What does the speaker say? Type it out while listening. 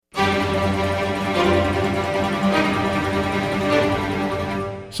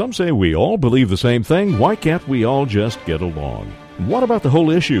Some say we all believe the same thing. Why can't we all just get along? What about the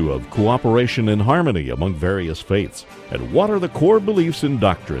whole issue of cooperation and harmony among various faiths? And what are the core beliefs and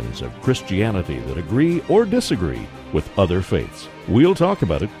doctrines of Christianity that agree or disagree with other faiths? We'll talk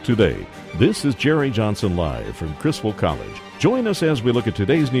about it today. This is Jerry Johnson Live from Criswell College. Join us as we look at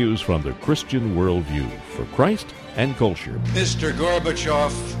today's news from the Christian worldview for Christ and culture. Mr.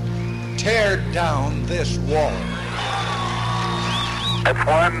 Gorbachev, tear down this wall. It's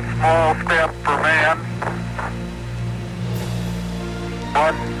one small step for man,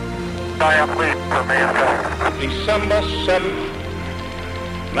 one giant leap for mankind. December 7th,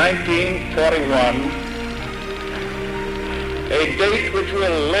 1941, a date which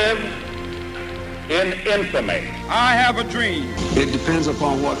will live in infamy. I have a dream. It depends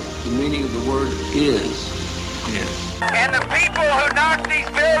upon what the meaning of the word is. And the people who knock these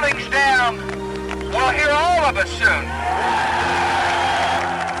buildings down will hear all of us soon.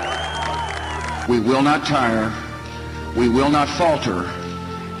 We will not tire, we will not falter,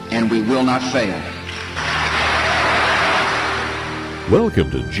 and we will not fail. Welcome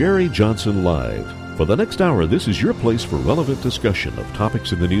to Jerry Johnson Live. For the next hour, this is your place for relevant discussion of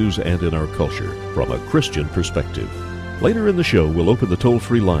topics in the news and in our culture from a Christian perspective. Later in the show, we'll open the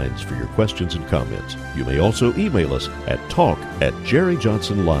toll-free lines for your questions and comments. You may also email us at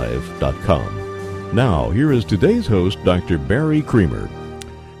talk@jerryjohnsonlive.com. Now, here is today's host, Dr. Barry Creamer.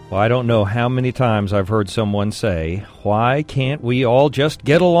 Well, I don't know how many times I've heard someone say, why can't we all just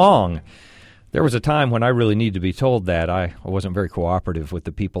get along? There was a time when I really needed to be told that. I wasn't very cooperative with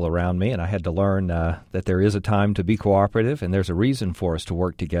the people around me, and I had to learn that there is a time to be cooperative, and there's a reason for us to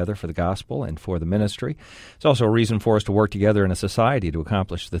work together for the gospel and for the ministry. It's also a reason for us to work together in a society to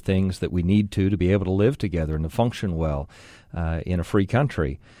accomplish the things that we need to be able to live together and to function well in a free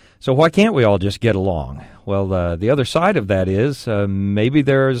country. So why can't we all just get along? Well, the other side of that is maybe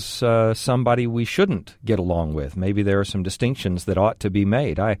there's somebody we shouldn't get along with. Maybe there are some distinctions that ought to be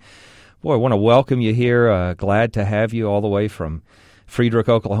made. I want to welcome you here. Glad to have you all the way from Friedrich,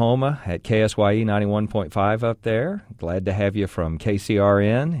 Oklahoma at KSYE 91.5 up there. Glad to have you from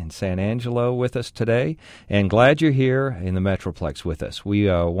KCRN in San Angelo with us today. And glad you're here in the Metroplex with us. We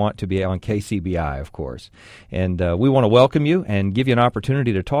want to be on KCBI, of course. And we want to welcome you and give you an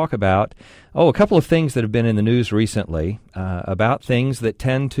opportunity to talk about, a couple of things that have been in the news recently about things that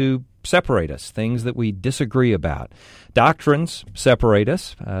tend to separate us, things that we disagree about. Doctrines separate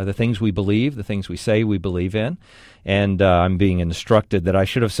us, the things we believe, the things we say we believe in. And I'm being instructed that I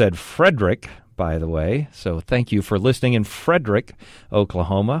should have said Frederick, by the way. So thank you for listening in Frederick,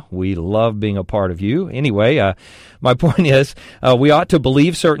 Oklahoma. We love being a part of you. Anyway, my point is we ought to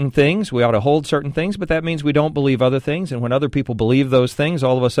believe certain things. We ought to hold certain things, but that means we don't believe other things. And when other people believe those things,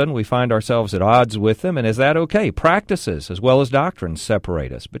 all of a sudden we find ourselves at odds with them. And is that okay? Practices as well as doctrines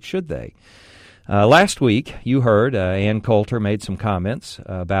separate us, but should they? Last week, you heard Ann Coulter made some comments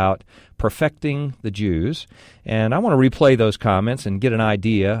about perfecting the Jews, and I want to replay those comments and get an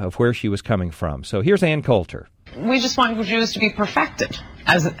idea of where she was coming from. So here's Ann Coulter. We just want Jews to be perfected,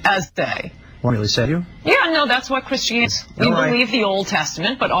 as they. What really say you? Yeah, no, that's what Christianity is. We believe the Old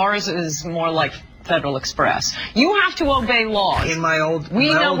Testament, but ours is more like Federal Express. You have to obey laws. In my old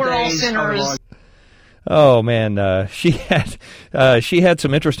we my know old we're all days, sinners. Oh, man, she had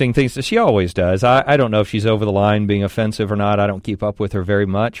some interesting things that she always does. I don't know if she's over the line being offensive or not. I don't keep up with her very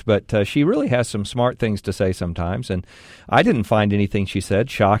much, but she really has some smart things to say sometimes, and I didn't find anything she said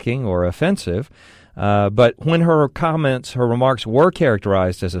shocking or offensive. But when her remarks were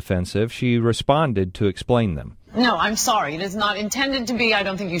characterized as offensive, she responded to explain them. No, I'm sorry. It is not intended to be. I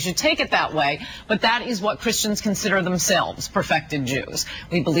don't think you should take it that way. But that is what Christians consider themselves, perfected Jews.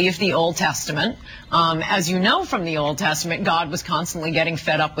 We believe the Old Testament. As you know from the Old Testament, God was constantly getting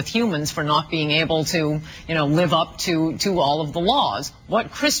fed up with humans for not being able to, live up to all of the laws.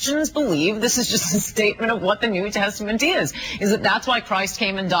 What Christians believe, this is just a statement of what the New Testament is that that's why Christ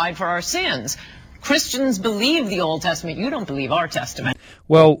came and died for our sins. Christians believe the Old Testament. You don't believe our Testament.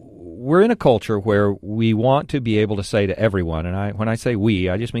 Well, we're in a culture where we want to be able to say to everyone, and when I say we,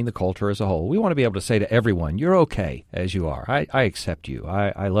 I just mean the culture as a whole. We want to be able to say to everyone, you're okay as you are. I accept you.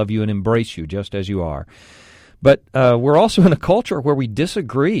 I love you and embrace you just as you are. But we're also in a culture where we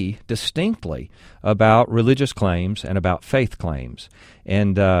disagree distinctly about religious claims and about faith claims.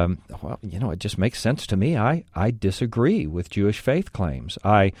 And, it just makes sense to me. I disagree with Jewish faith claims.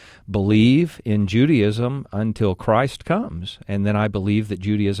 I believe in Judaism until Christ comes, and then I believe that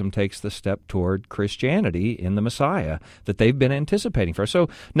Judaism takes the step toward Christianity in the Messiah that they've been anticipating for. So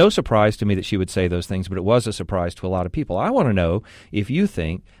no surprise to me that she would say those things, but it was a surprise to a lot of people. I want to know if you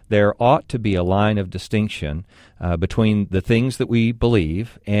think there ought to be a line of distinction between the things that we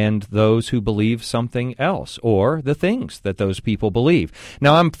believe and those who believe something else, or the things that those people believe.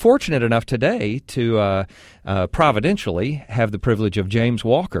 Now, I'm fortunate enough today to providentially have the privilege of James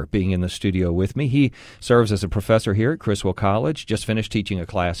Walker being in the studio with me. He serves as a professor here at Criswell College, just finished teaching a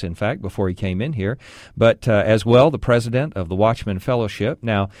class, in fact, before he came in here, but as well the president of the Watchman Fellowship.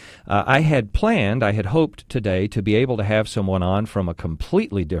 Now, I had hoped today to be able to have someone on from a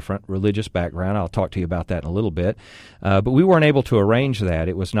completely different religious background. I'll talk to you about that in a little bit, but we weren't able to arrange that.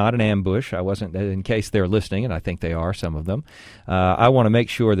 It was not an ambush. I wasn't, in case they're listening, and I think they are, some of them. I want to make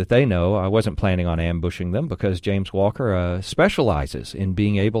sure that they know I wasn't planning on ambushing them, because James Walker specializes in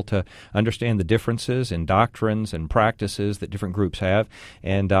being able to understand the differences in doctrines and practices that different groups have,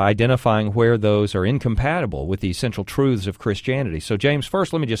 and identifying where those are incompatible with the essential truths of Christianity. So, James,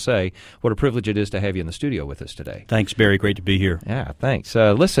 first, let me just say what a privilege it is to have you in the studio with us today. Thanks, Barry. Great to be here. Yeah, thanks.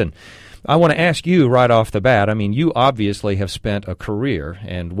 Listen, I want to ask you right off the bat, I mean, you obviously have spent a career,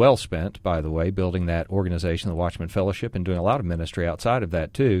 and well spent, by the way, building that organization, the Watchman Fellowship, and doing a lot of ministry outside of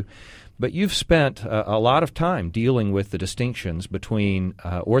that, too. But you've spent a lot of time dealing with the distinctions between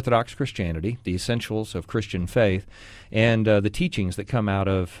Orthodox Christianity, the essentials of Christian faith, and the teachings that come out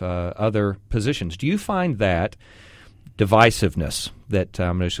of other positions. Do you find that divisiveness, that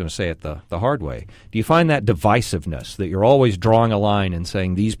I'm just going to say it the hard way, do you find that divisiveness, that you're always drawing a line and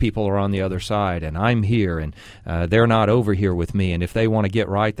saying these people are on the other side and I'm here and they're not over here with me, and if they want to get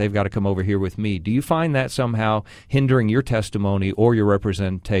right, they've got to come over here with me? Do you find that somehow hindering your testimony or your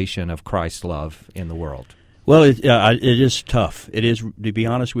representation of Christ's love in the world? Well, it is tough. It is, to be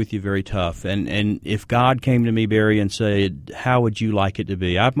honest with you, very tough. And if God came to me, Barry, and said, how would you like it to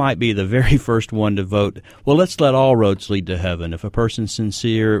be? I might be the very first one to vote, well, let's let all roads lead to heaven. If a person's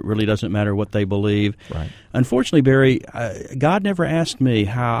sincere, it really doesn't matter what they believe. Right. Unfortunately, Barry, God never asked me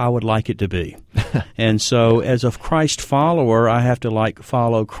how I would like it to be. And so as a Christ follower, I have to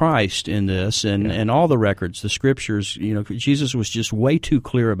follow Christ in this, and all the records, the scriptures. Jesus was just way too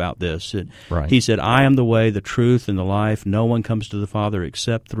clear about this. Right. He said, I am the way, the truth, and the life. No one comes to the Father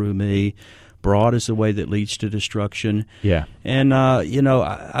except through me. Broad is the way that leads to destruction. Yeah. And,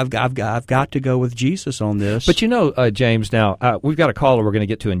 I've got to go with Jesus on this. But James, now, we've got a caller we're going to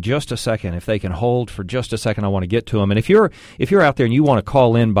get to in just a second. If they can hold for just a second, I want to get to them. And if you're out there and you want to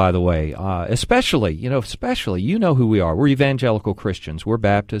call in, by the way, especially, you know who we are. We're evangelical Christians. We're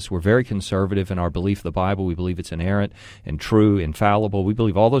Baptists. We're very conservative in our belief of the Bible. We believe it's inerrant and true, infallible. We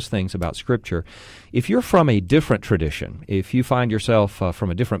believe all those things about Scripture. If you're from a different tradition, if you find yourself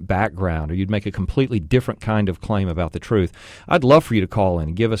from a different background, or you'd make a completely different kind of claim about the truth, I'd love for you to call in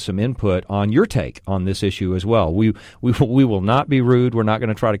and give us some input on your take on this issue as well. We will not be rude. We're not going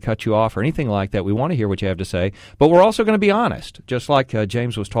to try to cut you off or anything like that. We want to hear what you have to say, but we're also going to be honest, just like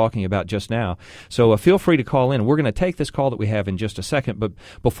James was talking about just now. So feel free to call in. We're going to take this call that we have in just a second, but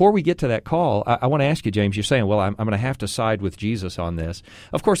before we get to that call, I want to ask you, James, you're saying, well, I'm going to have to side with Jesus on this.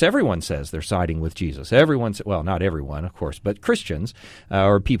 Of course, everyone says they're siding with Jesus. Well, not everyone, of course, but Christians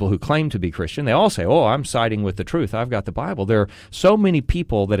or people who claim to be Christian, they all say, oh, I'm siding with the truth. I've got the Bible. There are so many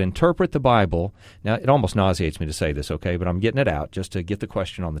people that interpret the Bible. Now, it almost nauseates me to say this, okay, but I'm getting it out just to get the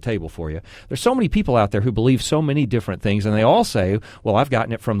question on the table for you. There's so many people out there who believe so many different things, and they all say, well, I've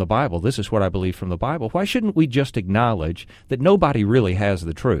gotten it from the Bible. This is what I believe from the Bible. Why shouldn't we just acknowledge that nobody really has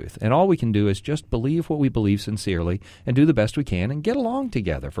the truth, and all we can do is just believe what we believe sincerely and do the best we can and get along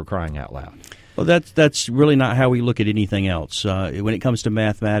together, for crying out loud? Well, that's really not how we look at anything else. When it comes to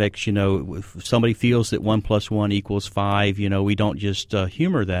mathematics, if somebody feels that 1 + 1 = 5, we don't just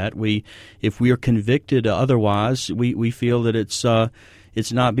humor that. If we are convicted otherwise, we feel that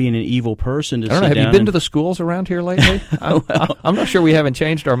it's not being an evil person to sit down. Have you been to the schools around here lately? I'm not sure we haven't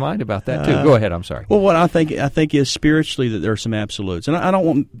changed our mind about that too. Go ahead. I'm sorry. Well, what I think is spiritually that there are some absolutes, and I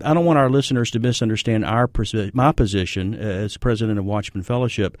don't want our listeners to misunderstand my position as president of Watchman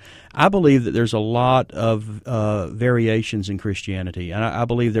Fellowship. I believe that there's a lot of variations in Christianity, and I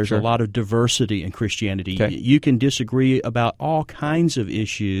believe there's a lot of diversity in Christianity. Okay. You can disagree about all kinds of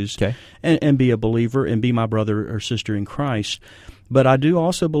issues and be a believer and be my brother or sister in Christ. But I do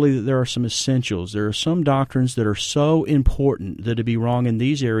also believe that there are some essentials. There are some doctrines that are so important that to be wrong in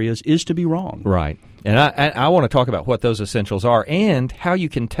these areas is to be wrong. Right. And I want to talk about what those essentials are and how you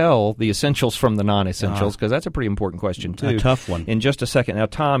can tell the essentials from the non-essentials, because that's a pretty important question, too. A tough one. In just a second. Now,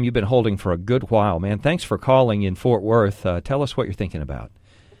 Tom, you've been holding for a good while, man. Thanks for calling in Fort Worth. Tell us what you're thinking about.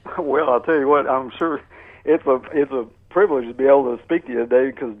 Well, I'll tell you what, I'm sure it's a privilege to be able to speak to you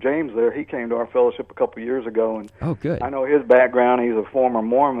today, because James there, he came to our fellowship a couple of years ago, and oh, good. I know his background. He's a former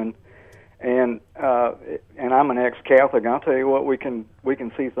Mormon, and I'm an ex-Catholic. And I'll tell you what, we can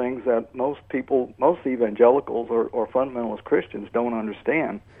see things that most evangelicals or fundamentalist Christians don't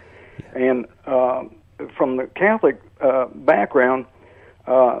understand. And from the Catholic background,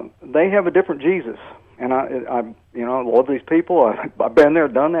 they have a different Jesus. And I love these people. I've been there,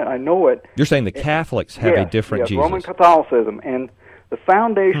 done that. I know it. You're saying the Catholics have a different Jesus. Roman Catholicism, and the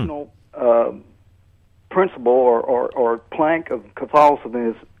foundational principle or plank of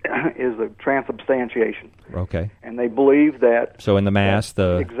Catholicism is the transubstantiation. Okay. And they believe that. So in the Mass,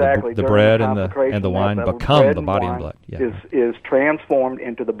 the bread and the wine become the body and blood. Yeah. Is transformed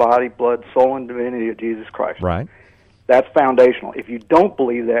into the body, blood, soul, and divinity of Jesus Christ. Right. That's foundational. If you don't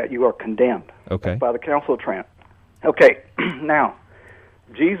believe that, you are condemned. Okay. By the Council of Trent. Okay, now,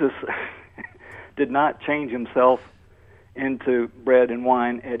 Jesus did not change himself into bread and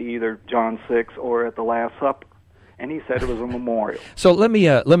wine at either John 6 or at the Last Supper. And he said it was a memorial. So let me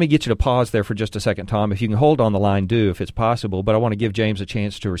get you to pause there for just a second, Tom. If you can hold on the line, do, if it's possible. But I want to give James a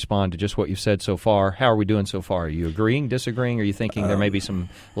chance to respond to just what you've said so far. How are we doing so far? Are you agreeing, disagreeing? Are you thinking there may be some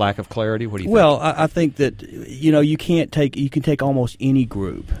lack of clarity? What do you think? Well, I think that you can take almost any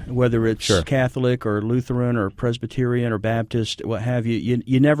group, whether it's sure. Catholic or Lutheran or Presbyterian or Baptist, what have you.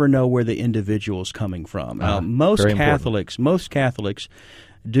 You never know where the individual is coming from. Most Catholics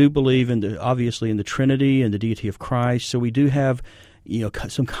do believe obviously in the Trinity and the deity of Christ, so we do have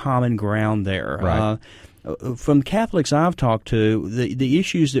some common ground there. Right. From Catholics I've talked to, the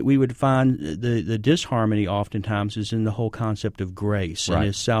issues that we would find the disharmony oftentimes is in the whole concept of grace. Right. And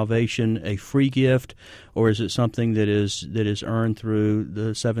is salvation a free gift, or is it something that is earned through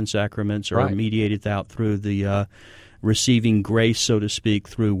the seven sacraments, or right. mediated out through the receiving grace, so to speak,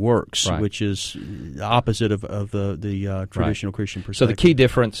 through works, right. which is the opposite of the traditional right. Christian perspective. So the key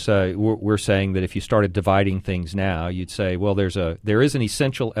difference, we're saying that if you started dividing things now, you'd say, well, there is an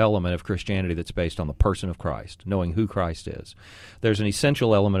essential element of Christianity that's based on the person of Christ, knowing who Christ is. There's an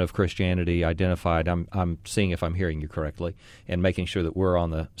essential element of Christianity identified. I'm seeing if I'm hearing you correctly, and making sure that we're on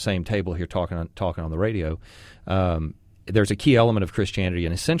the same table here talking on the radio. There's a key element of Christianity,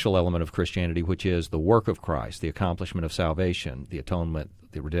 an essential element of Christianity, which is the work of Christ, the accomplishment of salvation, the atonement,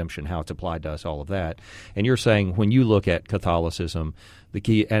 the redemption, how it's applied to us, all of that. And you're saying when you look at Catholicism, the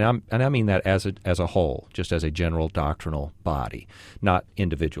key, and I mean that as a whole, just as a general doctrinal body, not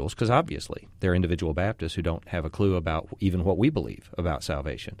individuals, because obviously there are individual Baptists who don't have a clue about even what we believe about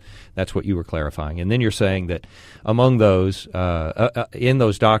salvation. That's what you were clarifying. And then you're saying that among those, in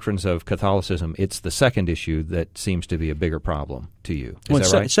those doctrines of Catholicism, it's the second issue that seems to be a bigger problem to you.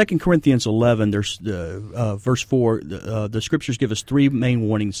 Is that right? 2 Corinthians 11, there's verse 4, the Scriptures give us three main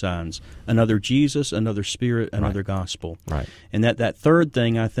warning signs: another Jesus, another Spirit, another right. gospel. Right. And that third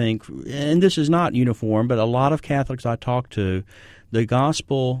thing, I think, and this is not uniform, but a lot of Catholics I talk to, the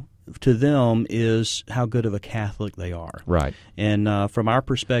gospel to them is how good of a Catholic they are. Right. And from our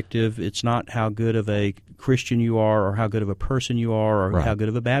perspective, it's not how good of a Christian you are, or how good of a person you are, or right. how good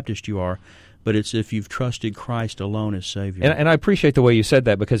of a Baptist you are, but it's if you've trusted Christ alone as Savior. And I appreciate the way you said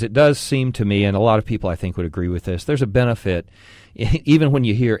that, because it does seem to me, and a lot of people I think would agree with this, there's a benefit even when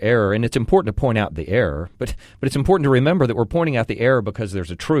you hear error, and it's important to point out the error, but it's important to remember that we're pointing out the error because there's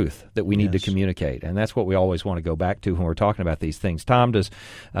a truth that we need to communicate, and that's what we always want to go back to when we're talking about these things. Tom, does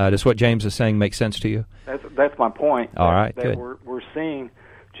what James is saying make sense to you? That's my point. All right, that good. We're seeing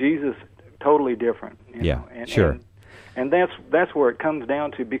Jesus totally different. You know? Sure. And that's where it comes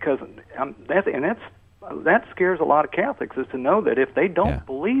down to, because that scares a lot of Catholics, is to know that if they don't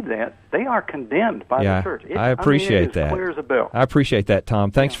believe that, they are condemned by the church. I appreciate that. Clear as a bell. I appreciate that,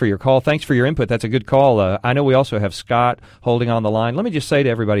 Tom. Thanks for your call. Thanks for your input. That's a good call. I know we also have Scott holding on the line. Let me just say to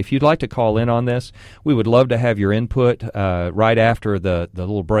everybody, if you'd like to call in on this, we would love to have your input right after the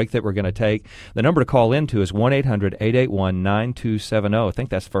little break that we're going to take. The number to call into is 1-800-881-9270. I think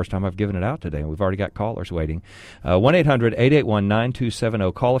that's the first time I've given it out today, and we've already got callers waiting.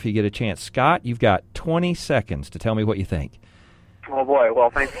 1-800-881-9270. Call if you get a chance. Scott, you've got 20 seconds to tell me what you think. Oh boy! Well,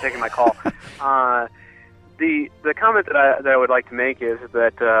 thanks for taking my call. The comment that I would like to make is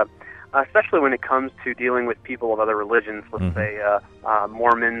that especially when it comes to dealing with people of other religions, let's say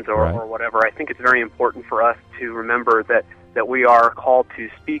Mormons or whatever, I think it's very important for us to remember that that we are called to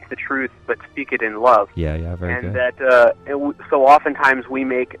speak the truth, but speak it in love. Yeah, very and good. That so oftentimes we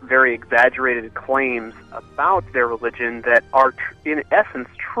make very exaggerated claims about their religion that are in essence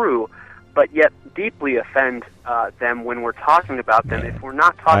true, but yet deeply offend them when we're talking about them. If we're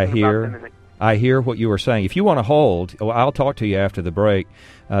not talking about them in the... I hear what you were saying. If you want to hold, I'll talk to you after the break.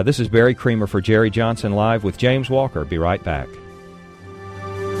 This is Barry Creamer for Jerry Johnson Live with James Walker. Be right back.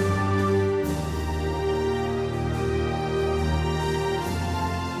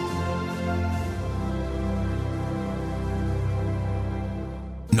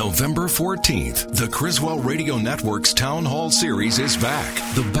 November 14th, the Criswell Radio Network's Town Hall Series is back.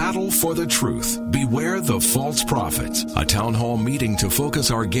 The Battle for the Truth. Beware the False Prophets. A town hall meeting to focus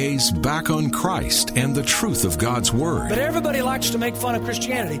our gaze back on Christ and the truth of God's Word. But everybody likes to make fun of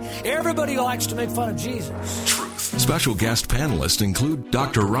Christianity. Everybody likes to make fun of Jesus. Truth. Special guest panelists include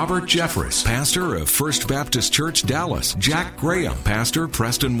Dr. Robert Jeffress, pastor of First Baptist Church, Dallas; Jack Graham, pastor,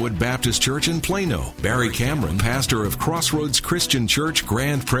 Prestonwood Baptist Church in Plano; Barry Cameron, pastor of Crossroads Christian Church,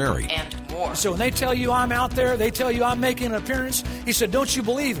 Grand Prairie. And more. So when they tell you I'm out there, they tell you I'm making an appearance, he said, don't you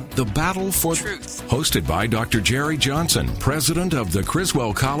believe him? The Battle for Truth. Hosted by Dr. Jerry Johnson, president of the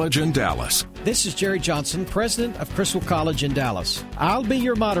Criswell College in Dallas. This is Jerry Johnson, president of Criswell College in Dallas. I'll be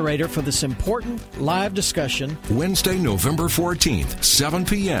your moderator for this important live discussion. Wednesday, November 14th, 7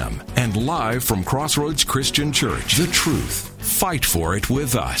 p.m. and live from Crossroads Christian Church. The Truth. Fight for it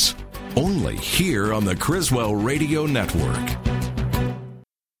with us. Only here on the Criswell Radio Network.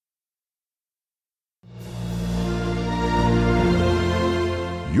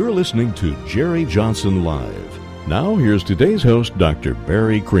 You're listening to Jerry Johnson Live. Now, here's today's host, Dr.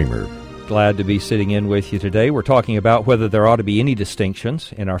 Barry Creamer. Glad to be sitting in with you today. We're talking about whether there ought to be any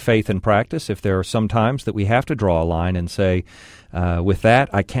distinctions in our faith and practice, if there are some times that we have to draw a line and say, with that,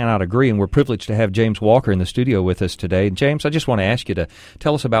 I cannot agree. And we're privileged to have James Walker in the studio with us today. James, I just want to ask you to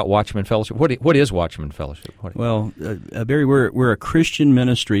tell us about Watchman Fellowship. What is Watchman Fellowship? Well, Barry, we're a Christian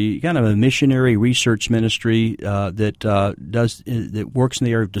ministry, kind of a missionary research ministry that works in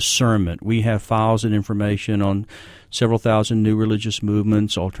the area of discernment. We have files and information on several thousand new religious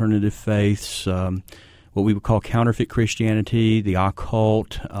movements, alternative faiths, what we would call counterfeit Christianity, the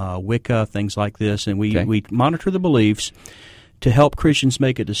occult, Wicca, things like this. And we monitor the beliefs to help Christians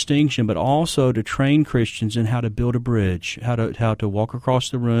make a distinction, but also to train Christians in how to build a bridge, how to walk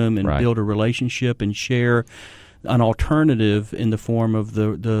across the room and build a relationship and share an alternative in the form of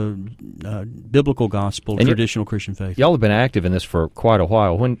the biblical gospel, and traditional Christian faith. Y'all have been active in this for quite a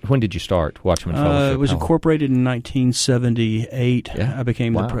while. When did you start Watchman Fellowship? It was incorporated in 1978. Yeah. I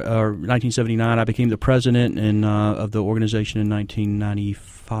became 1979. I became the president of the organization in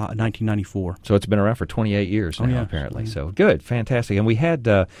 1994. So it's been around for 28 years now, apparently. So good, fantastic. And we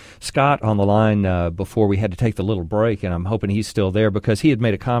had Scott on the line before we had to take the little break, and I'm hoping he's still there because he had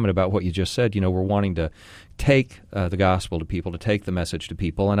made a comment about what you just said. We're wanting to take the gospel to people, to take the message to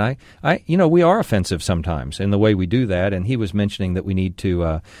people, and I we are offensive sometimes in the way we do that. And he was mentioning that we need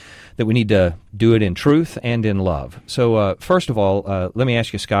to do it in truth and in love. So first of all, let me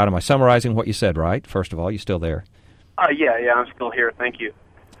ask you, Scott, am I summarizing what you said right? First of all, you still there? Yeah, I'm still here. Thank you.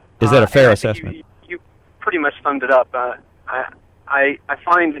 Is that a fair assessment? You pretty much summed it up. I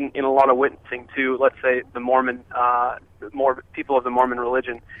find in a lot of witnessing to, let's say, the Mormon, more people of the Mormon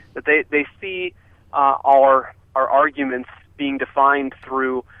religion, that they see our arguments being defined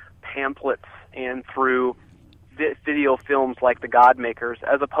through pamphlets and through video films like the God Makers,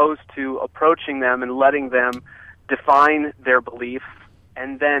 as opposed to approaching them and letting them define their beliefs,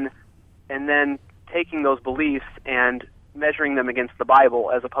 and then taking those beliefs and measuring them against the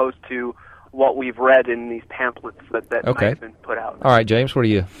Bible, as opposed to what we've read in these pamphlets that might have been put out. All right, James, how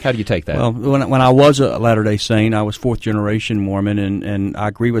do you take that? Well, when I was a Latter-day Saint, I was fourth-generation Mormon, and I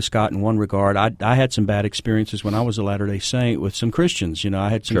agree with Scott in one regard. I had some bad experiences when I was a Latter-day Saint with some Christians. I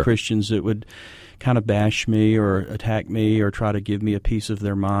had some Christians that would kind of bash me or attack me or try to give me a piece of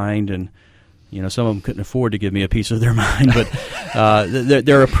their mind, and some of them couldn't afford to give me a piece of their mind, but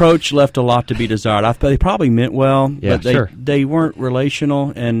their approach left a lot to be desired. They probably meant well, but they weren't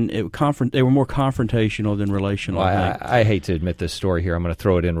relational, and they were more confrontational than relational. Well, I hate to admit this story here. I'm going to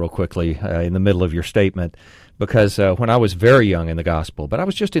throw it in real quickly in the middle of your statement. Because when I was very young in the gospel, but I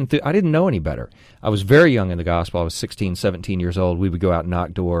was just I didn't know any better. I was very young in the gospel. I was 16, 17 years old. We would go out and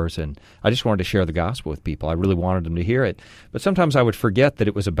knock doors, and I just wanted to share the gospel with people. I really wanted them to hear it. But sometimes I would forget that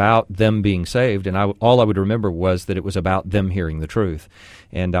it was about them being saved, and all I would remember was that it was about them hearing the truth.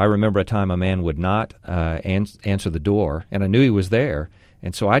 And I remember a time a man would not answer the door, and I knew he was there.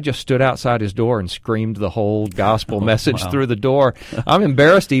 And so I just stood outside his door and screamed the whole gospel message through the door. I'm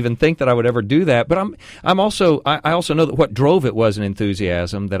embarrassed to even think that I would ever do that, but I also know that what drove it was an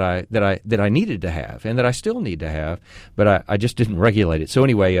enthusiasm that I needed to have and that I still need to have, but I just didn't regulate it. So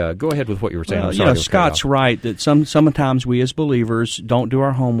anyway, go ahead with what you were saying. Scott's right that sometimes we as believers don't do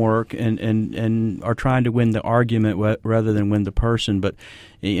our homework and are trying to win the argument rather than win the person. But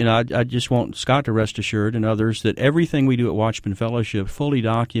I just want Scott to rest assured and others that everything we do at Watchman Fellowship fully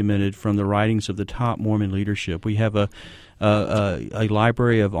documented from the writings of the top Mormon leadership. We have a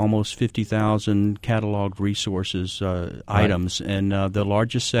library of almost 50,000 cataloged resources, items, and the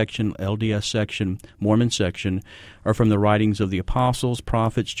largest section, LDS section, Mormon section, are from the writings of the apostles,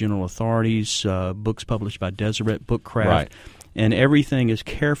 prophets, general authorities, books published by Deseret, Bookcraft, right. And everything is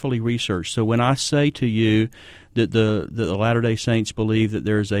carefully researched. So when I say to you that the Latter-day Saints believe that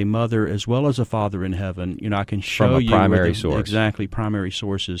there's a mother as well as a father in heaven, I can show you primary source. Exactly, primary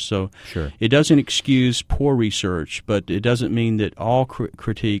sources. So sure. It doesn't excuse poor research, but it doesn't mean that all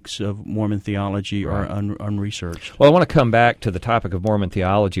critiques of Mormon theology are unresearched. Well, I want to come back to the topic of Mormon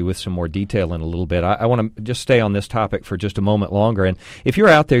theology with some more detail in a little bit. I want to just stay on this topic for just a moment longer. And if you're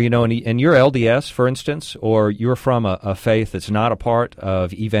out there, and you're LDS, for instance, or you're from a faith that's not a part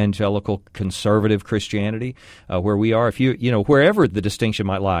of evangelical conservative Christianity, where we are, if wherever the distinction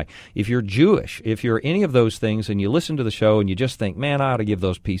might lie, if you're Jewish, if you're any of those things, and you listen to the show and you just think, man, I ought to give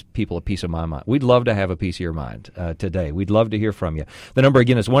those people a piece of my mind. We'd love to have a piece of your mind today. We'd love to hear from you. The number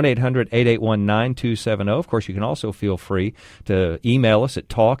again is 1-800-881-9270. Of course, you can also feel free to email us at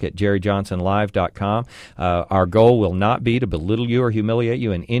talk@jerryjohnsonlive.com. Our goal will not be to belittle you or humiliate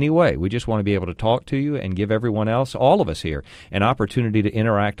you in any way. We just want to be able to talk to you and give everyone else, all of us here, an opportunity to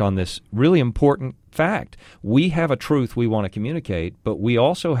interact on this really important fact. We have a truth we want to communicate, but we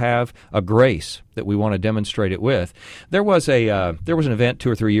also have a grace that we want to demonstrate it with. There was an event 2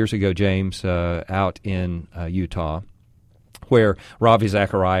 or 3 years ago, James, out in Utah, where Ravi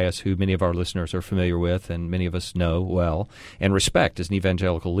Zacharias, who many of our listeners are familiar with and many of us know well and respect as an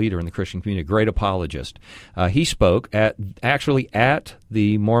evangelical leader in the Christian community, a great apologist. He spoke at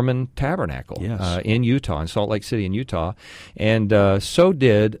the Mormon Tabernacle in Utah, in Salt Lake City in Utah, and so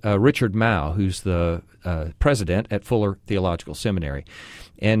did Richard Mao, who's the president at Fuller Theological Seminary.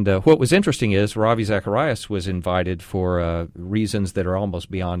 And what was interesting is Ravi Zacharias was invited for reasons that are almost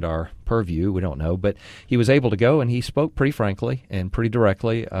beyond our purview. We don't know. But he was able to go, and he spoke pretty frankly and pretty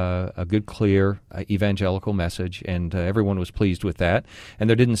directly, a good, clear evangelical message, and everyone was pleased with that. And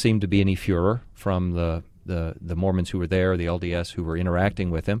there didn't seem to be any furor from the Mormons who were there, the LDS who were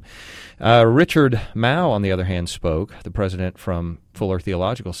interacting with him. Richard Mao, on the other hand, spoke, the president from Fuller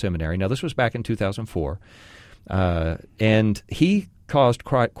Theological Seminary. Now, this was back in 2004, and he caused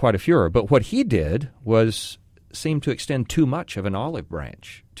quite a furor. But what he did was seem to extend too much of an olive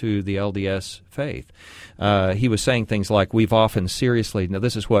branch to the LDS faith. He was saying things like, we've often seriously, now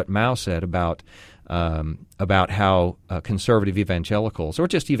this is what Mao said about how conservative evangelicals, or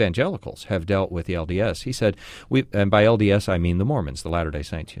just evangelicals, have dealt with the LDS. He said, and by LDS I mean the Mormons, the Latter-day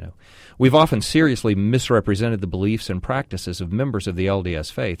Saints, we've often seriously misrepresented the beliefs and practices of members of the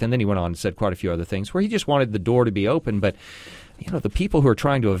LDS faith. And then he went on and said quite a few other things where he just wanted the door to be open, but the people who are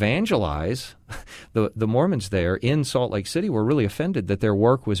trying to evangelize the Mormons there in Salt Lake City were really offended that their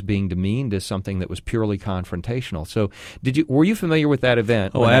work was being demeaned as something that was purely confrontational. So were you familiar with that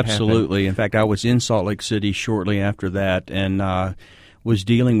event? Oh, absolutely. In fact, I was in Salt Lake City shortly after that, and was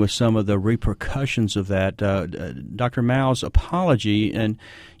dealing with some of the repercussions of that. Dr. Mao's apology, and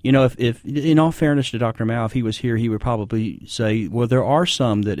if in all fairness to Dr. Mao, if he was here, he would probably say, well, there are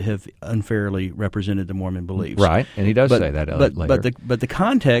some that have unfairly represented the Mormon beliefs. Right, and he does say that later. But the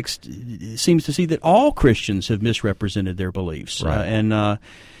context seems to see that all Christians have misrepresented their beliefs. Right.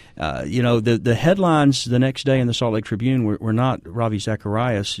 The headlines the next day in the Salt Lake Tribune were not Ravi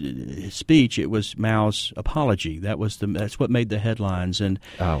Zacharias' speech; it was Mao's apology. That's what made the headlines. And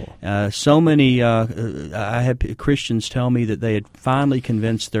so many, I had Christians tell me that they had finally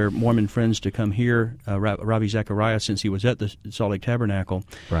convinced their Mormon friends to come hear Ravi Zacharias since he was at the Salt Lake Tabernacle.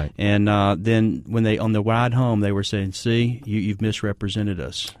 Right. And then when they on the ride home, they were saying, "See, you've misrepresented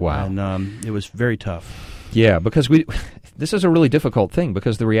us." Wow. And it was very tough. Yeah, because this is a really difficult thing,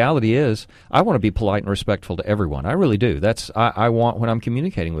 because the reality is I want to be polite and respectful to everyone. I really do. I want, when I'm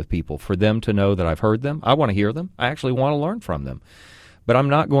communicating with people, for them to know that I've heard them. I want to hear them. I actually want to learn from them. But I'm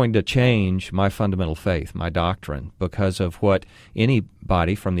not going to change my fundamental faith, my doctrine, because of what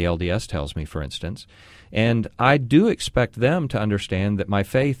anybody from the LDS tells me, for instance. And I do expect them to understand that my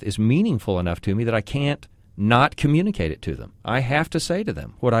faith is meaningful enough to me that I can't not communicate it to them. I have to say to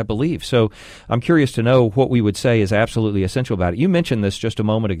them what I believe. So I'm curious to know what we would say is absolutely essential about it. You mentioned this just a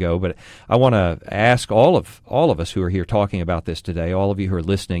moment ago, but I want to ask all of us who are here talking about this today, all of you who are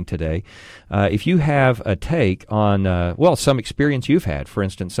listening today, if you have a take on, some experience you've had. For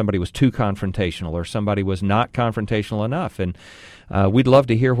instance, somebody was too confrontational or somebody was not confrontational enough, and we'd love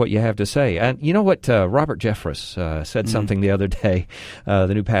to hear what you have to say. And you know what? Robert Jeffress said something the other day,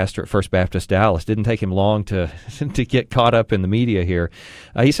 the new pastor at First Baptist Dallas. Didn't take him long to get caught up in the media here.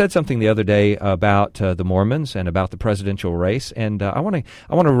 He said something the other day about the Mormons and about the presidential race, and I want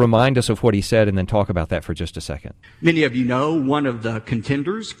to remind us of what he said and then talk about that for just a second. Many of you know one of the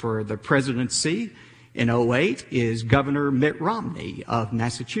contenders for the presidency in 2008 is Governor Mitt Romney of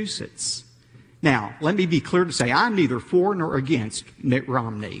Massachusetts. Now, let me be clear to say I'm neither for nor against Mitt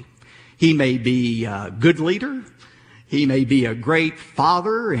Romney. He may be a good leader. He may be a great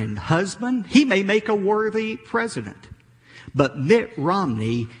father and husband. He may make a worthy president. But Mitt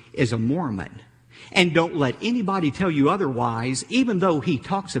Romney is a Mormon. And don't let anybody tell you otherwise. Even though he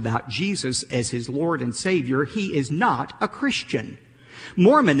talks about Jesus as his Lord and Savior, he is not a Christian.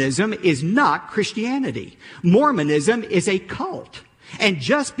 Mormonism is not Christianity. Mormonism is a cult. And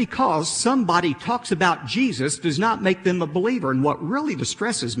just because somebody talks about Jesus does not make them a believer. And what really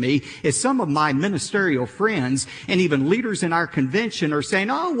distresses me is some of my ministerial friends and even leaders in our convention are saying,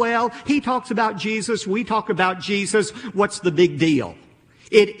 oh, well, he talks about Jesus, we talk about Jesus, what's the big deal?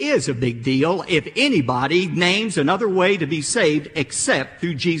 It is a big deal if anybody names another way to be saved except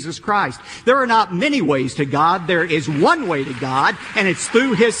through Jesus Christ. There are not many ways to God. There is one way to God, and it's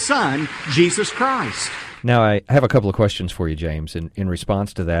through His Son, Jesus Christ. Now, I have a couple of questions for you, James, in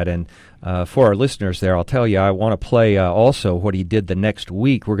response to that. And for our listeners there, I'll tell you, I want to play also what he did the next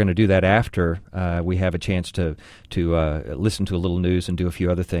week. We're going to do that after we have a chance to listen to a little news and do a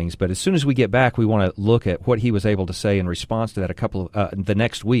few other things. But as soon as we get back, we want to look at what he was able to say in response to that the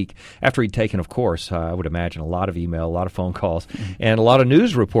next week, after he'd taken, of course, I would imagine, a lot of email, a lot of phone calls, and a lot of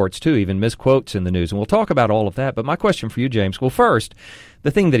news reports, too, even misquotes in the news. And we'll talk about all of that. But my question for you, James, well, first, the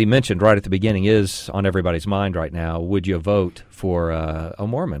thing that he mentioned right at the beginning is on everybody's mind right now. Would you vote for a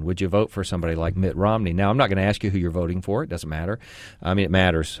Mormon? Would you vote for somebody like Mitt Romney? Now, I'm not going to ask you who you're voting for. It doesn't matter. I mean, it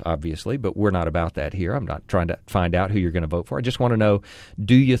matters, obviously, but we're not about that here. I'm not trying to find out who you're going to vote for. I just want to know,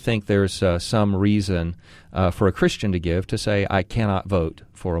 do you think there's some reason for a Christian to give to say, I cannot vote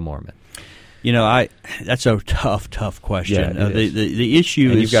for a Mormon? You know, that's a tough question. Yeah, the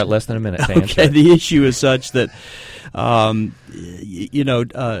issue is... You've got less than a minute to answer. The issue is such that,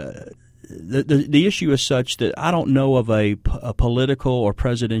 the issue is such that I don't know of a political or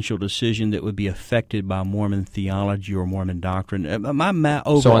presidential decision that would be affected by Mormon theology or Mormon doctrine.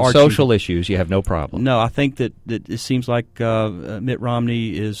 So on social issues, you have no problem? No, I think that it seems like Mitt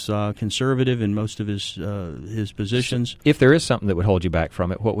Romney is conservative in most of his positions. If there is something that would hold you back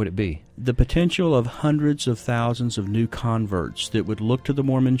from it, what would it be? The potential of hundreds of thousands of new converts that would look to the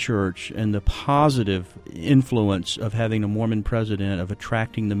Mormon Church and the positive influence of having a Mormon president, of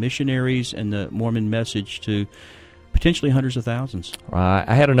attracting the missionaries and the Mormon message to potentially hundreds of thousands.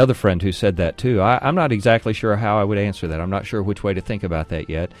 I had another friend who said that too. I'm not exactly sure how I would answer that. I'm not sure which way to think about that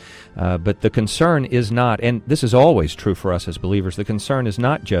yet. But the concern is not, and this is always true for us as believers, the concern is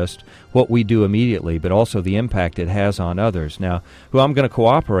not just what we do immediately, but also the impact it has on others. Now, who I'm going to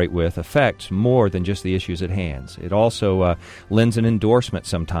cooperate with affects more than just the issues at hand. It also lends an endorsement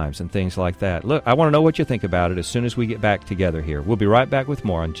sometimes and things like that. Look, I want to know what you think about it as soon as we get back together here. We'll be right back with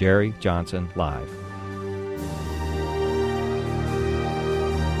more on Jerry Johnson Live.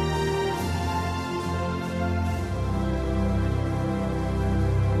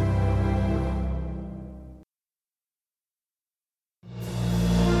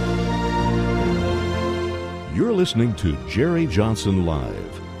 You're listening to Jerry Johnson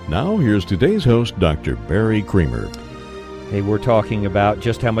Live. Now, here's today's host, Dr. Barry Creamer. Hey, we're talking about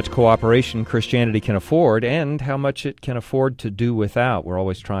just how much cooperation Christianity can afford and how much it can afford to do without. We're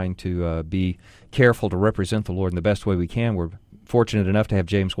always trying to be careful to represent the Lord in the best way we can. We're fortunate enough to have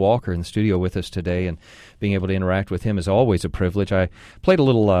James Walker in the studio with us today, and being able to interact with him is always a privilege. I played a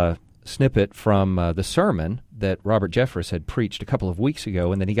little snippet from the sermon that Robert Jeffress had preached a couple of weeks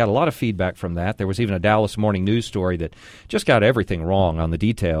ago, and then he got a lot of feedback from that. There was even a Dallas Morning News story that just got everything wrong on the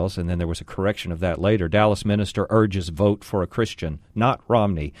details, and then there was a correction of that later. Dallas minister urges vote for a Christian, not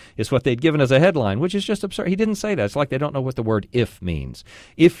Romney, is what they'd given as a headline, which is just absurd. He didn't say that. It's like they don't know what the word if means.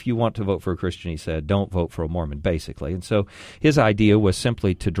 If you want to vote for a Christian, he said, don't vote for a Mormon, basically. And so his idea was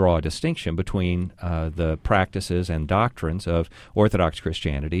simply to draw a distinction between the practices and doctrines of Orthodox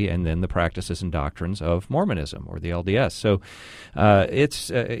Christianity and then the practices and doctrines of Mormonism. Mormonism or the LDS. So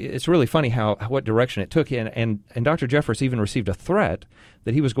it's really funny what direction it took. And Dr. Jeffress even received a threat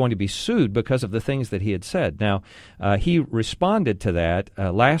that he was going to be sued because of the things that he had said. Now, he responded to that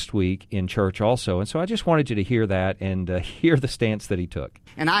last week in church also, and so I just wanted you to hear that and hear the stance that he took.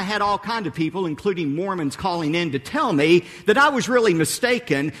 And I had all kinds of people, including Mormons, calling in to tell me that I was really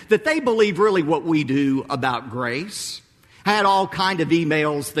mistaken, that they believe really what we do about grace. I had all kinds of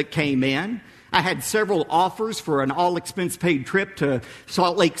emails that came in. I had several offers for an all-expense-paid trip to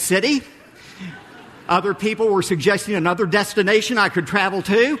Salt Lake City. Other people were suggesting another destination I could travel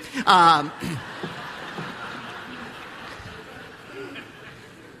to.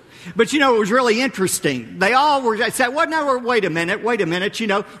 But, it was really interesting. They all were, I said, well, no, wait a minute.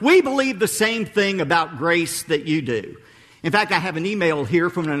 We believe the same thing about grace that you do. In fact, I have an email here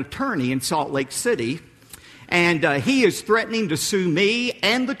from an attorney in Salt Lake City, and he is threatening to sue me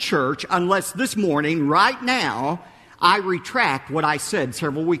and the church unless this morning, right now, I retract what I said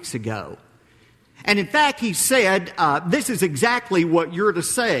several weeks ago. And in fact, he said, this is exactly what you're to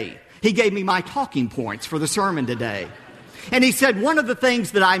say. He gave me my talking points for the sermon today. And he said, one of the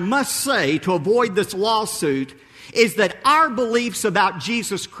things that I must say to avoid this lawsuit is that our beliefs about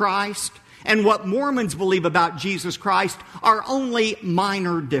Jesus Christ and what Mormons believe about Jesus Christ are only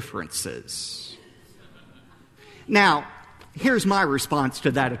minor differences. Now, here's my response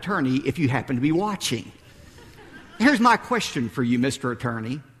to that attorney if you happen to be watching. Here's my question for you, Mr.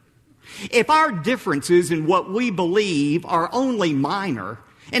 Attorney. If our differences in what we believe are only minor,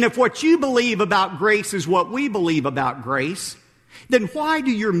 and if what you believe about grace is what we believe about grace, then why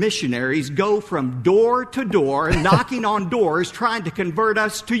do your missionaries go from door to door knocking on doors trying to convert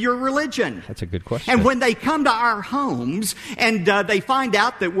us to your religion? That's a good question. And when they come to our homes and they find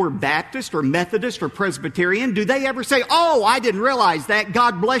out that we're Baptist or Methodist or Presbyterian, do they ever say, oh, I didn't realize that,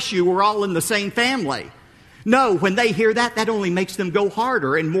 God bless you, we're all in the same family? No, when they hear that, that only makes them go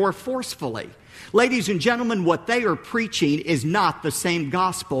harder and more forcefully. Ladies and gentlemen, what they are preaching is not the same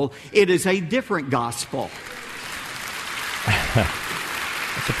gospel. It is a different gospel.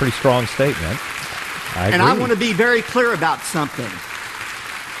 That's a pretty strong statement. I want to be very clear about something.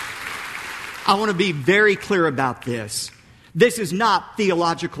 I want to be very clear about this. This is not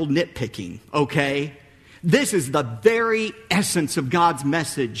theological nitpicking, okay? This is the very essence of God's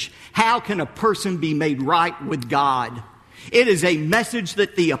message. How can a person be made right with God? It is a message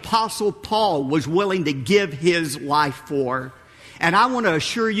that the Apostle Paul was willing to give his life for. And I want to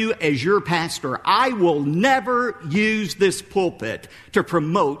assure you, as your pastor, I will never use this pulpit to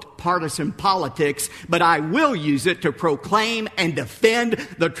promote partisan politics, but I will use it to proclaim and defend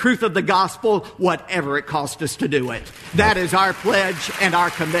the truth of the gospel, whatever it costs us to do it. That is our pledge and our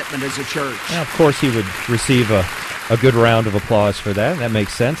commitment as a church. Now, of course, he would receive a good round of applause for that. That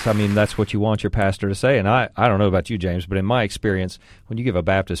makes sense. I mean, that's what you want your pastor to say. And I don't know about you, James, but in my experience, when you give a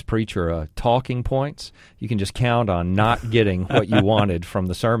Baptist preacher talking points, you can just count on not getting what you wanted from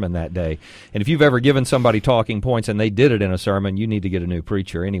the sermon that day. And if you've ever given somebody talking points and they did it in a sermon, you need to get a new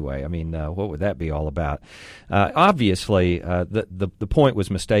preacher anyway. I mean, what would that be all about? Obviously, the point was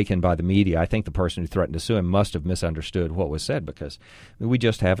mistaken by the media. I think the person who threatened to sue him must have misunderstood what was said, because we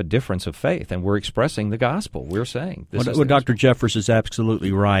just have a difference of faith, and we're expressing the gospel. We're saying well, Dr. Jeffress is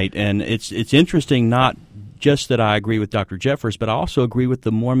absolutely right, and it's interesting not just that I agree with Dr. Jeffress, but I also agree with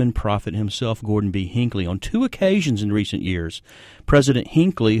the Mormon prophet himself, Gordon B. Hinckley. On 2 occasions in recent years, President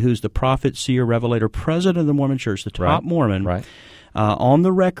Hinckley, who's the prophet, seer, revelator, president of the Mormon Church, the top Mormon, on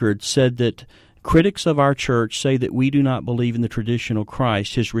the record said that critics of our church say that we do not believe in the traditional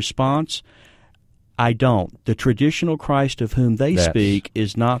Christ. His response, I don't. The traditional Christ of whom they speak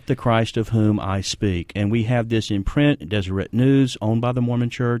is not the Christ of whom I speak. And we have this in print, Deseret News, owned by the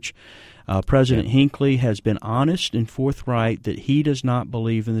Mormon Church. President Hinckley has been honest and forthright that he does not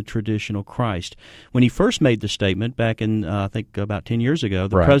believe in the traditional Christ. When he first made the statement back in, I think, about 10 years ago,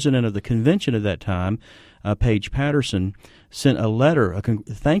 the president of the convention at that time, Paige Patterson, sent a letter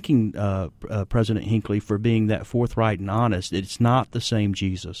thanking President Hinckley for being that forthright and honest. It's not the same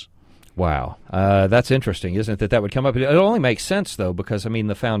Jesus. Wow. That's interesting, isn't it, that would come up? It only makes sense, though, because, I mean,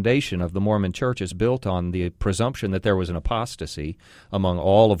 the foundation of the Mormon Church is built on the presumption that there was an apostasy among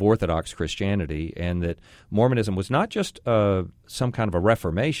all of Orthodox Christianity, and that Mormonism was not just some kind of a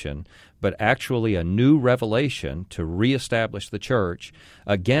reformation, but actually a new revelation to reestablish the church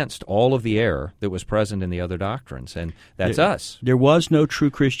against all of the error that was present in the other doctrines, and that's us. There was no true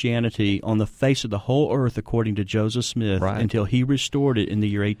Christianity on the face of the whole earth, according to Joseph Smith, until he restored it in the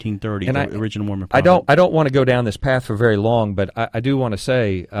year 1830, and the original Mormon prophet. I don't want to go down this path for very long, but I do want to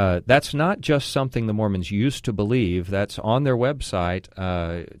say that's not just something the Mormons used to believe. That's on their website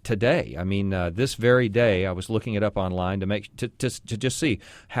today. I mean, this very day, I was looking it up online to just see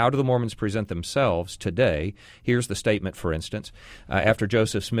how do the Mormons present themselves today. Here's the statement, for instance. After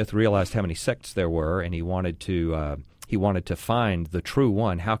Joseph Smith realized how many sects there were, and he wanted to find the true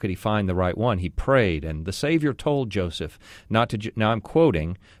one. How could he find the right one? He prayed, and the Savior told Joseph not to. Now I'm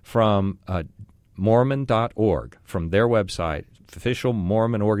quoting from Mormon.org, from their website, official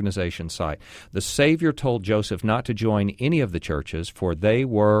Mormon organization site. The Savior told Joseph not to join any of the churches, for they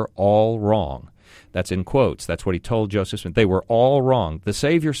were all wrong. That's in quotes. That's what he told Joseph Smith. They were all wrong. The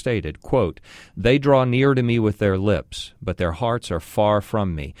Savior stated, quote, "They draw near to me with their lips, but their hearts are far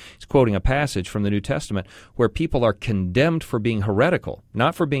from me." He's quoting a passage from the New Testament where people are condemned for being heretical,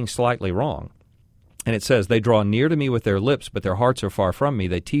 not for being slightly wrong. And it says, "They draw near to me with their lips, but their hearts are far from me.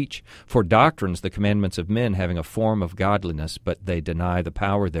 They teach for doctrines the commandments of men, having a form of godliness, but they deny the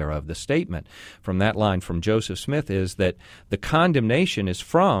power thereof." The statement from that line from Joseph Smith is that the condemnation is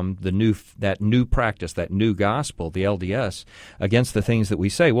from that new practice, that new gospel, the LDS, against the things that we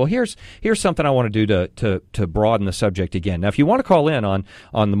say. Well, here's something I want to do to broaden the subject again. Now, if you want to call in on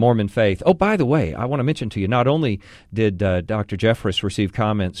the Mormon faith, oh, by the way, I want to mention to you, not only did Dr. Jeffress receive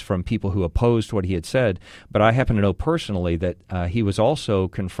comments from people who opposed what he had said, but I happen to know personally that he was also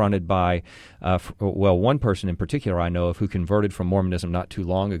confronted by, one person in particular I know of who converted from Mormonism not too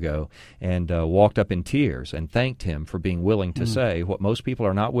long ago and walked up in tears and thanked him for being willing to say what most people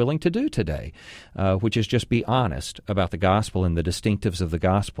are not willing to do today, which is just be honest about the gospel and the distinctives of the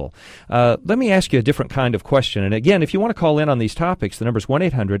gospel. Let me ask you a different kind of question. And again, if you want to call in on these topics, the number is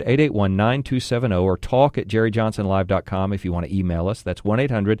 1-800-881-9270 or talk@jerryjohnsonlive.com if you want to email us. That's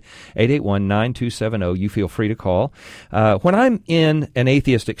 1-800-881-9270. You feel free to call. When I'm in an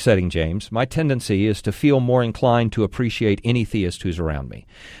atheistic setting, James, my tendency is to feel more inclined to appreciate any theist who's around me.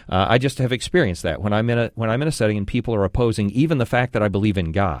 I just have experienced that when I'm in a setting and people are opposing even the fact that I believe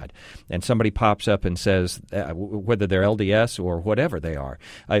in God, and somebody pops up and says, whether they're LDS or whatever they are,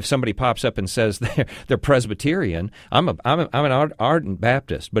 if somebody pops up and says they're Presbyterian, I'm an ardent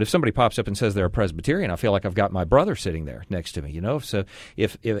Baptist, but if somebody pops up and says they're a Presbyterian, I feel like I've got my brother sitting there next to me. So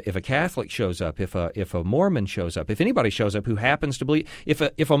if a Catholic shows up, if a Mormon shows up, if anybody shows up who happens to believe,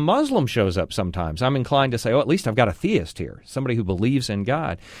 if a Muslim shows up sometimes, I'm inclined to say, at least I've got a theist here, somebody who believes in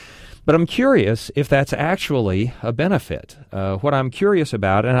God. But I'm curious if that's actually a benefit. What I'm curious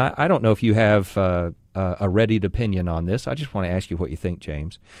about, and I don't know if you have a readied opinion on this, I just want to ask you what you think,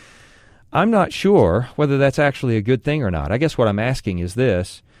 James. I'm not sure whether that's actually a good thing or not. I guess what I'm asking is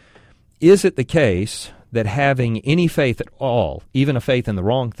this: is it the case that having any faith at all, even a faith in the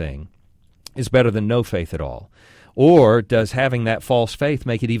wrong thing, is better than no faith at all? Or does having that false faith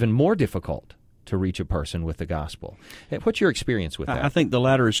make it even more difficult to reach a person with the gospel? What's your experience with that? I think the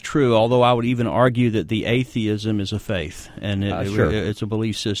latter is true, although I would even argue that the atheism is a faith, and it's a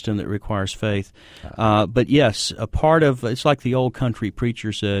belief system that requires faith. But yes, a part of it's like the old country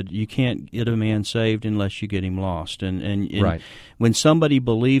preacher said, you can't get a man saved unless you get him lost. And right. When somebody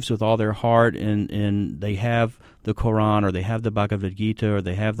believes with all their heart and they have the Quran, or they have the Bhagavad Gita, or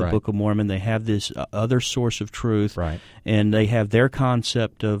they have the Book of Mormon, they have this other source of truth, and they have their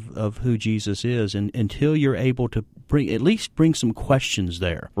concept of who Jesus is, and until you're able to at least bring some questions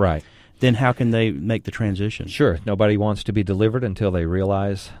there, then how can they make the transition? Sure. Nobody wants to be delivered until they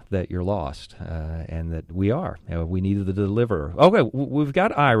realize that you're lost, and that we are. We need the deliverer. Okay, we've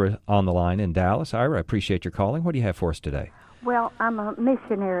got Ira on the line in Dallas. Ira, I appreciate your calling. What do you have for us today? Well, I'm a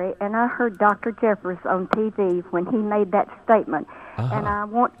missionary, and I heard Dr. Jeffress on TV when he made that statement. And I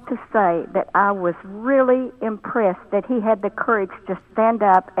want to say that I was really impressed that he had the courage to stand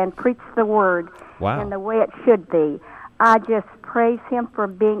up and preach the word in the way it should be. I just praise him for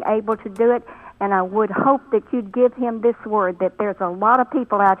being able to do it, and I would hope that you'd give him this word, that there's a lot of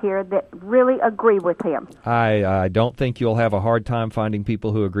people out here that really agree with him. I don't think you'll have a hard time finding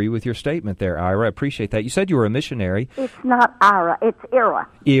people who agree with your statement there, Ira. I appreciate that. You said you were a missionary. It's not Ira, it's Ira.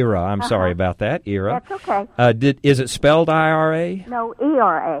 Ira, I'm sorry about that, Ira. That's okay. Is it spelled I-R-A? No,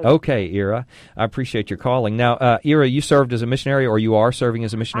 E-R-A. Okay, Ira. I appreciate your calling. Now, Ira, you served as a missionary, or you are serving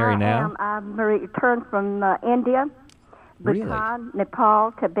as a missionary now? I'm returned from India, Bhutan,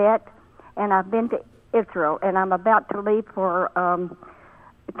 Nepal, Tibet, and I've been to Israel, and I'm about to leave for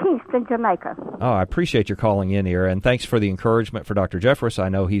Kingston, Jamaica. Oh, I appreciate your calling in here, and thanks for the encouragement for Dr. Jeffress. I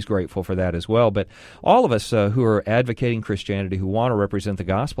know he's grateful for that as well. But all of us who are advocating Christianity, who want to represent the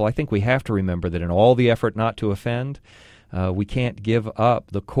gospel, I think we have to remember that in all the effort not to offend, we can't give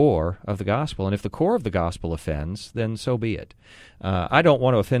up the core of the gospel. And if the core of the gospel offends, then so be it. I don't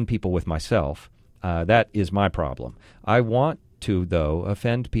want to offend people with myself. That is my problem. I want to, though,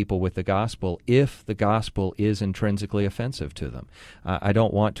 offend people with the gospel if the gospel is intrinsically offensive to them. I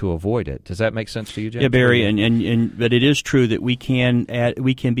don't want to avoid it. Does that make sense to you, James? Yeah, Barry, but it is true that we can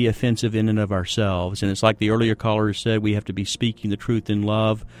be offensive in and of ourselves, and it's like the earlier caller said, we have to be speaking the truth in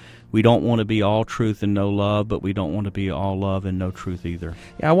love. We don't want to be all truth and no love, but we don't want to be all love and no truth either.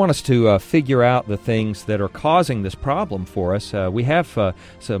 Yeah, I want us to figure out the things that are causing this problem for us. We have a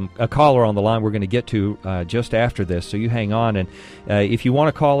caller on the line we're going to get to just after this, so you hang on. And if you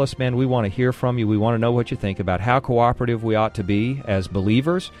want to call us, man, we want to hear from you. We want to know what you think about how cooperative we ought to be as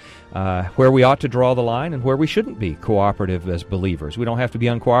believers, where we ought to draw the line, and where we shouldn't be cooperative as believers. We don't have to be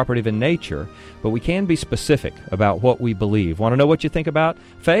uncooperative in nature, but we can be specific about what we believe. Want to know what you think about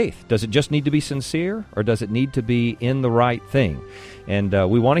faith? Does it just need to be sincere, or does it need to be in the right thing? And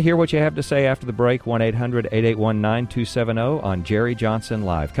we want to hear what you have to say after the break. 1-800-881-9270 on Jerry Johnson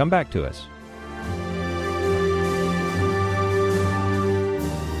Live. Come back to us.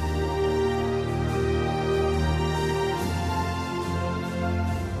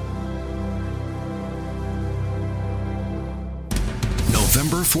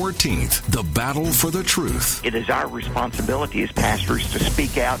 November 14th, the battle for the truth. It is our responsibility as pastors to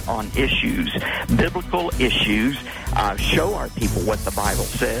speak out on issues, biblical issues, show our people what the Bible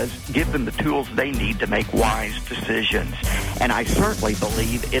says, give them the tools they need to make wise decisions. And I certainly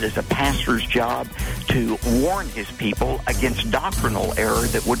believe it is a pastor's job to warn his people against doctrinal error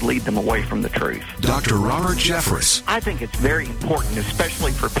that would lead them away from the truth. Dr. Robert Jeffress. I think it's very important,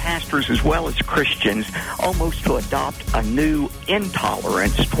 especially for pastors as well as Christians, almost to adopt a new intolerance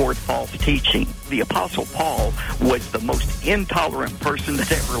toward false teaching. The Apostle Paul was the most intolerant person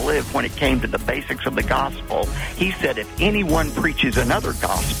that ever lived when it came to the basics of the gospel. He said, if anyone preaches another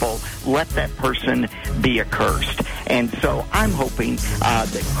gospel, let that person be accursed. And so I'm hoping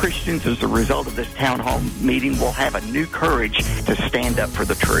that Christians, as a result of this town hall meeting, will have a new courage to stand up for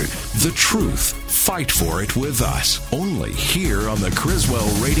the truth. The truth. Fight for it with us. Only here on the Criswell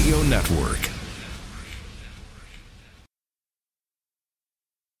Radio Network.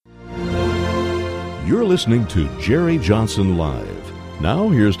 You're listening to Jerry Johnson Live. Now,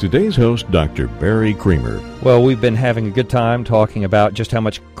 here's today's host, Dr. Barry Creamer. Well, we've been having a good time talking about just how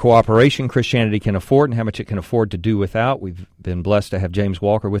much cooperation Christianity can afford and how much it can afford to do without. We've been blessed to have James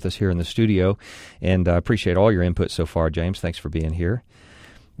Walker with us here in the studio, and I appreciate all your input so far, James. Thanks for being here.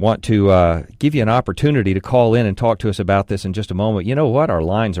 Want to give you an opportunity to call in and talk to us about this in just a moment. You know what? Our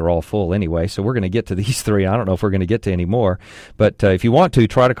lines are all full anyway, so we're going to get to these three. I don't know if we're going to get to any more, but if you want to,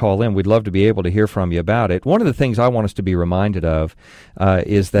 try to call in. We'd love to be able to hear from you about it. One of the things I want us to be reminded of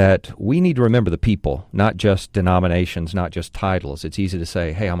is that we need to remember the people, not just denominations, not just titles. It's easy to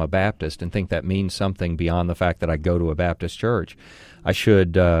say, hey, I'm a Baptist, and think that means something beyond the fact that I go to a Baptist church. I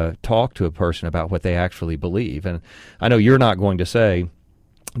should talk to a person about what they actually believe. And I know you're not going to say,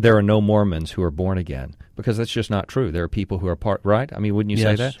 there are no Mormons who are born again, because that's just not true. There are people who are right? I mean, wouldn't you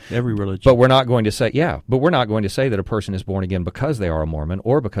say that? Every religion. But we're not going to say, we're not going to say that a person is born again because they are a Mormon,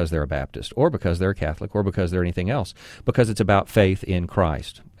 or because they're a Baptist, or because they're a Catholic, or because they're anything else, because it's about faith in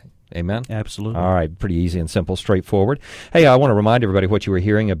Christ. Amen? Absolutely. All right, pretty easy and simple, straightforward. Hey, I want to remind everybody what you were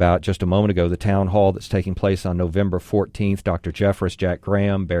hearing about just a moment ago, the town hall that's taking place on November 14th. Dr. Jeffress, Jack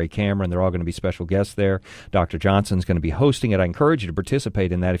Graham, Barry Cameron, they're all going to be special guests there. Dr. Johnson's going to be hosting it. I encourage you to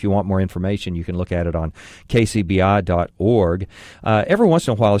participate in that. If you want more information, you can look at it on kcbi.org. Every once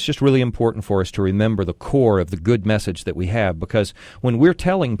in a while, it's just really important for us to remember the core of the good message that we have, because when we're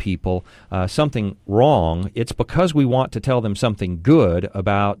telling people something wrong, it's because we want to tell them something good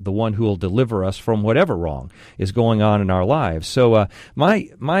about the one who will deliver us from whatever wrong is going on in our lives. So my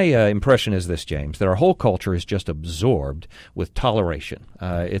impression is this, James, that our whole culture is just absorbed with toleration.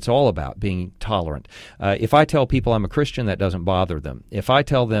 It's all about being tolerant. If I tell people I'm a Christian, that doesn't bother them. If I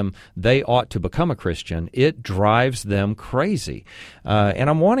tell them they ought to become a Christian, it drives them crazy.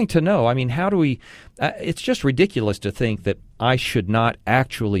 And I'm wanting to know, I mean, how do we... it's just ridiculous to think that I should not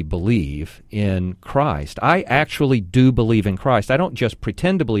actually believe in Christ. I actually do believe in Christ. I don't just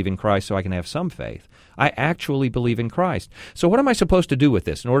pretend to believe in Christ so I can have some faith. I actually believe in Christ. So what am I supposed to do with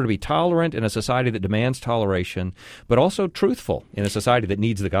this in order to be tolerant in a society that demands toleration, but also truthful in a society that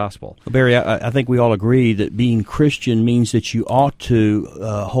needs the gospel? Well, Barry, I think we all agree that being Christian means that you ought to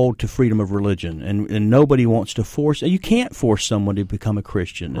hold to freedom of religion, and nobody wants to force. You can't force someone to become a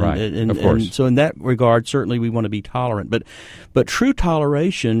Christian, right? And, of course. And so, in that regard, certainly we want to be tolerant. But true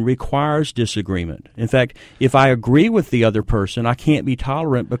toleration requires disagreement. In fact, if I agree with the other person, I can't be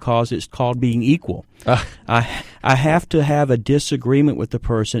tolerant because it's called being equal. I have to have a disagreement with the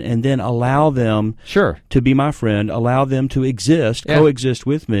person and then allow them to be my friend, allow them to exist, coexist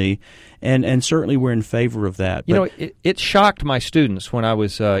with me, and certainly we're in favor of that. You know, it shocked my students when I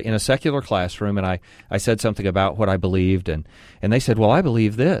was in a secular classroom and I said something about what I believed, and they said, well, I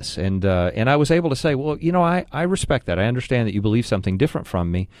believe this, and I was able to say, well, you know, I respect that. I understand that you believe something different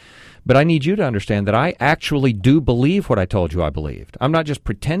from me, but I need you to understand that I actually do believe what I told you I believed. I'm not just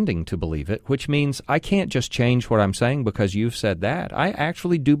pretending to believe it, which means I can't just change what I'm saying because you've said that. I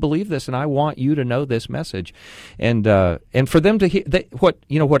actually do believe this, and I want you to know this message. And for them to hear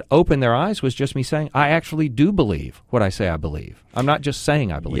what opened their eyes was just me saying, I actually do believe what I say I believe. I'm not just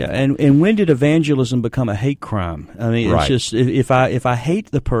saying I believe. Yeah, and when did evangelism become a hate crime? I mean, right. It's just if I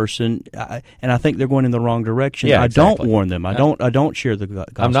hate the person and I think they're going in the wrong direction, yeah, I exactly. don't warn them. I don't share the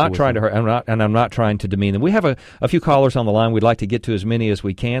gospel. I'm not with trying them. to hurt. I'm not trying to demean them. We have a few callers on the line. We'd like to get to as many as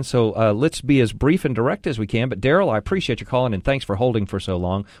we can. So let's be as brief and direct as we can. But Daryl, I appreciate you calling and thanks for holding for so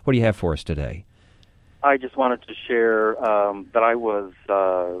long. What do you have for us today? I just wanted to share that I was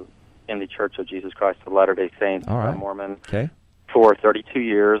in the Church of Jesus Christ of Latter-day Saints, Mormon, for 32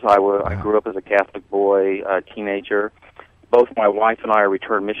 years. I grew up as a Catholic boy, teenager. Both my wife and I are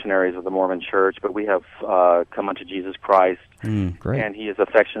returned missionaries of the Mormon Church, but we have come unto Jesus Christ, great. And He is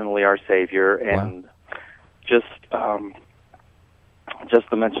affectionately our Savior. And just the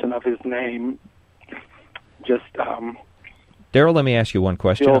mention of His name, Daryl, let me ask you one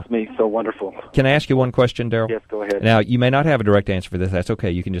question. Feels me so wonderful. Can I ask you one question, Daryl? Yes, go ahead. Now, you may not have a direct answer for this. That's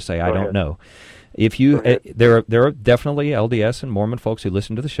okay. You can just say, I don't know. If you, there are definitely LDS and Mormon folks who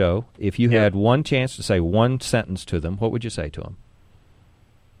listen to the show. If you had one chance to say one sentence to them, what would you say to them?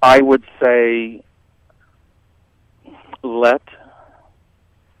 I would say, let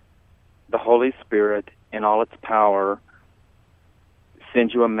the Holy Spirit in all its power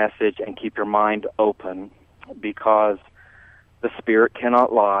send you a message and keep your mind open, because the Spirit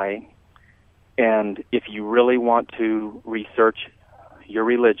cannot lie. And if you really want to research your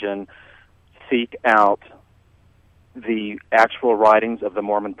religion, seek out the actual writings of the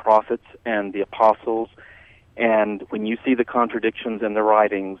Mormon prophets and the apostles, and when you see the contradictions in the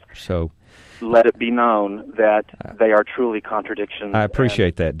writings, let it be known that they are truly contradictions. I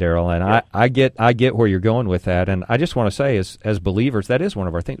appreciate that, Daryl, and I get where you're going with that, and I just want to say, as believers, that is one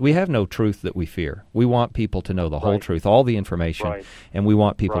of our things. We have no truth that we fear. We want people to know the whole truth, all the information, and we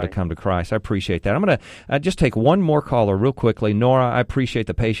want people to come to Christ. I appreciate that. I'm going to just take one more caller real quickly. Nora, I appreciate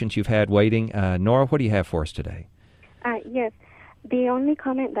the patience you've had waiting. Nora, what do you have for us today? Yes. The only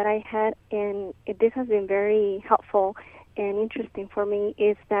comment that I had, and this has been very helpful and interesting for me,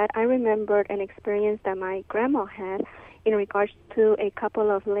 is that I remembered an experience that my grandma had in regards to a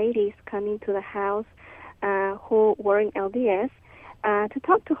couple of ladies coming to the house who were in LDS to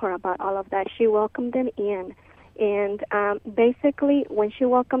talk to her about all of that. She welcomed them in, and basically when she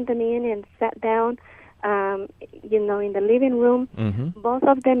welcomed them in and sat down, in the living room, both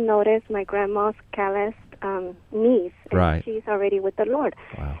of them noticed my grandma's calloused niece, and she's already with the Lord.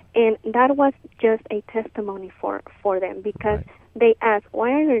 Wow. And that was just a testimony for them, because they asked,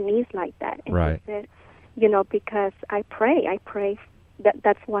 why are your knees like that? And she said, because I pray.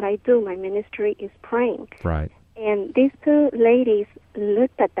 That's what I do. My ministry is praying. Right. And these two ladies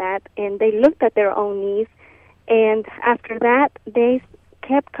looked at that, and they looked at their own knees, and after that, they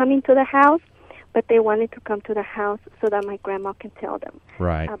kept coming to the house, but they wanted to come to the house so that my grandma can tell them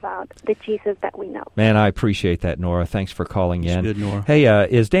about the Jesus that we know. Man, I appreciate that, Nora. Thanks for calling in. Good, Nora. Hey,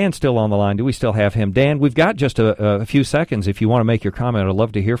 is Dan still on the line? Do we still have him? Dan, we've got just a few seconds. If you want to make your comment, I'd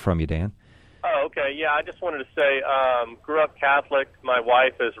love to hear from you, Dan. Oh, okay. Yeah, I just wanted to say, grew up Catholic. My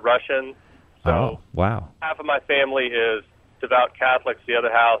wife is Russian. So wow. Half of my family is devout Catholics. The other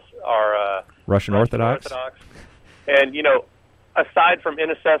half are Russian Orthodox. And, aside from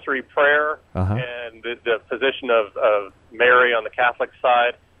intercessory prayer and the position of Mary on the Catholic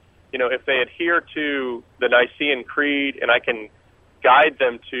side, if they adhere to the Nicene Creed, and I can guide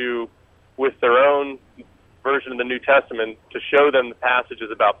them with their own version of the New Testament, to show them the passages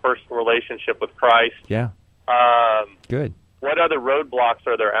about personal relationship with Christ. Yeah. Good. what other roadblocks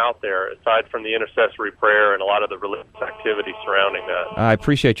are there out there aside from the intercessory prayer and a lot of the religious activity surrounding that? I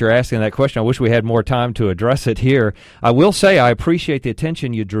appreciate your asking that question. I wish we had more time to address it here. I will say I appreciate the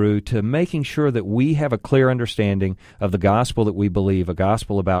attention you drew to making sure that we have a clear understanding of the gospel that we believe, a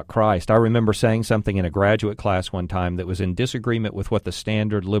gospel about Christ. I remember saying something in a graduate class one time that was in disagreement with what the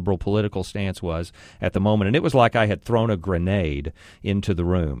standard liberal political stance was at the moment, and it was like I had thrown a grenade into the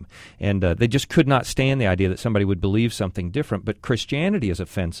room. And they just could not stand the idea that somebody would believe something different. But Christianity is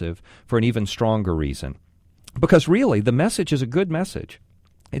offensive for an even stronger reason. Because really, the message is a good message.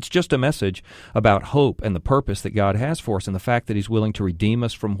 It's just a message about hope and the purpose that God has for us and the fact that He's willing to redeem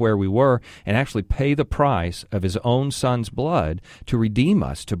us from where we were and actually pay the price of His own Son's blood to redeem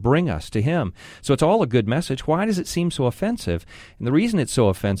us, to bring us to Him. So it's all a good message. Why does it seem so offensive? And the reason it's so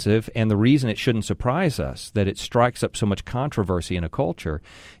offensive and the reason it shouldn't surprise us that it strikes up so much controversy in a culture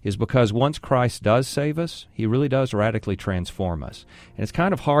is because once Christ does save us, He really does radically transform us. And it's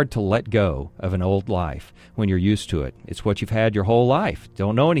kind of hard to let go of an old life when you're used to it. It's what you've had your whole life.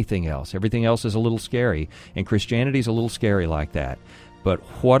 Don't know anything else. Everything else is a little scary, and Christianity is a little scary like that. But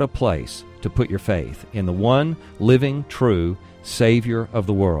what a place to put your faith in the one living, true Savior of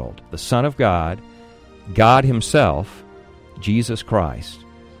the world, the Son of God, God Himself, Jesus Christ.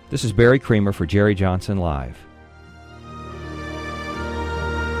 This is Barry Creamer for Jerry Johnson Live.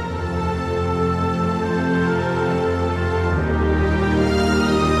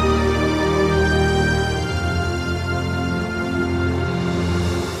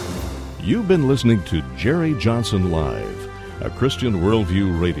 You've been listening to Jerry Johnson Live, a Christian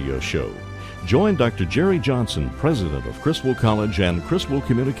Worldview radio show. Join Dr. Jerry Johnson, president of Criswell College and Criswell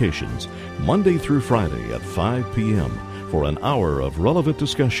Communications, Monday through Friday at 5 p.m. for an hour of relevant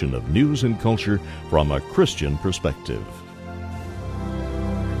discussion of news and culture from a Christian perspective.